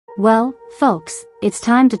Well, folks, it's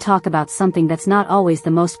time to talk about something that's not always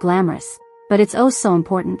the most glamorous, but it's oh so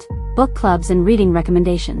important: book clubs and reading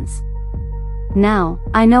recommendations. Now,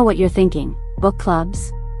 I know what you're thinking: book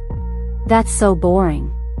clubs? That's so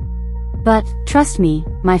boring. But, trust me,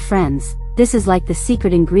 my friends, this is like the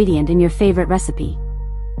secret ingredient in your favorite recipe.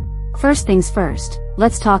 First things first,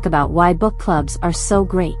 let's talk about why book clubs are so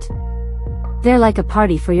great. They're like a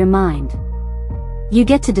party for your mind. You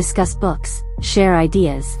get to discuss books, share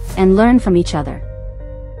ideas, and learn from each other.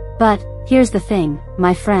 But, here's the thing,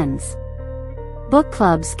 my friends. Book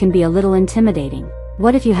clubs can be a little intimidating.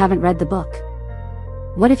 What if you haven't read the book?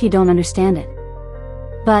 What if you don't understand it?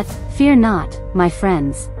 But, fear not, my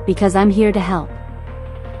friends, because I'm here to help.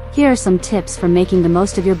 Here are some tips for making the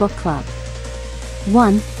most of your book club.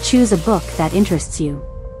 1. Choose a book that interests you.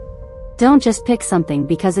 Don't just pick something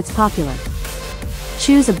because it's popular.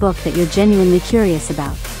 Choose a book that you're genuinely curious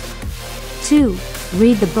about. 2.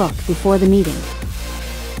 Read the book before the meeting.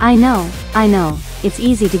 I know, it's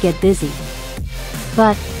easy to get busy.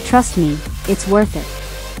 But, trust me, it's worth it.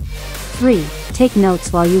 3. Take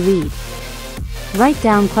notes while you read. Write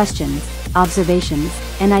down questions, observations,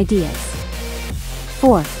 and ideas.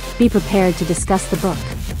 4. Be prepared to discuss the book.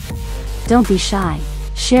 Don't be shy.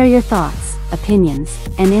 Share your thoughts, opinions,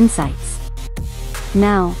 and insights.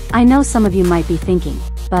 Now, I know some of you might be thinking,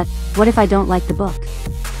 but what if I don't like the book?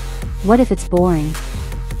 What if it's boring?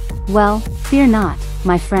 Well, fear not,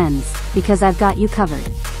 my friends, because I've got you covered.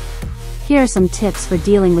 Here are some tips for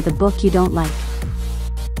dealing with a book you don't like.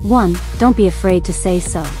 1. Don't be afraid to say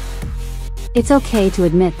so. It's okay to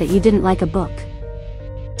admit that you didn't like a book.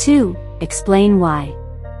 2. Explain why.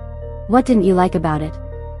 What didn't you like about it?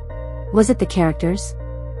 Was it the characters?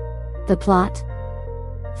 The plot?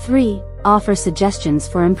 3. Offer suggestions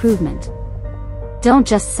for improvement. Don't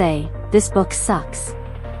just say, "This book sucks."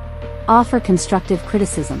 Offer constructive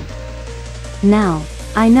criticism. Now,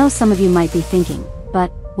 I know some of you might be thinking,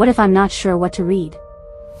 but what if I'm not sure what to read?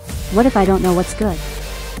 What if I don't know what's good?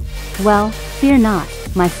 Well, fear not,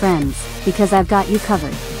 my friends, because I've got you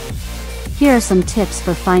covered. Here are some tips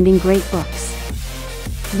for finding great books.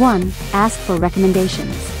 1. Ask for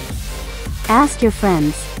recommendations. Ask your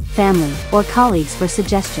friends, family, or colleagues for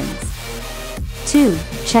suggestions. 2.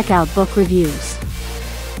 Check out book reviews.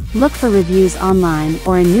 Look for reviews online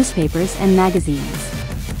or in newspapers and magazines.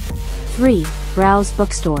 3. Browse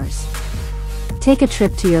bookstores. Take a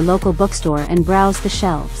trip to your local bookstore and browse the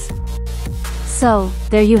shelves. So,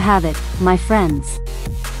 there you have it, my friends.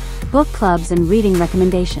 Book clubs and reading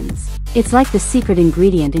recommendations. It's like the secret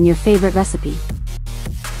ingredient in your favorite recipe.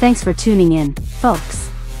 Thanks for tuning in, folks.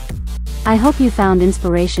 I hope you found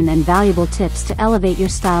inspiration and valuable tips to elevate your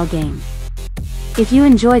style game. If you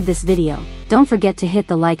enjoyed this video, don't forget to hit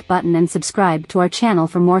the like button and subscribe to our channel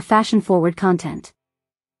for more fashion-forward content.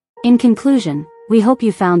 In conclusion, we hope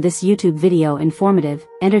you found this YouTube video informative,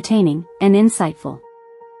 entertaining, and insightful.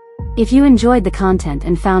 If you enjoyed the content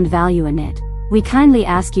and found value in it, we kindly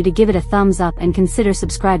ask you to give it a thumbs up and consider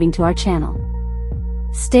subscribing to our channel.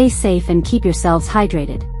 Stay safe and keep yourselves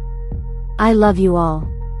hydrated. I love you all.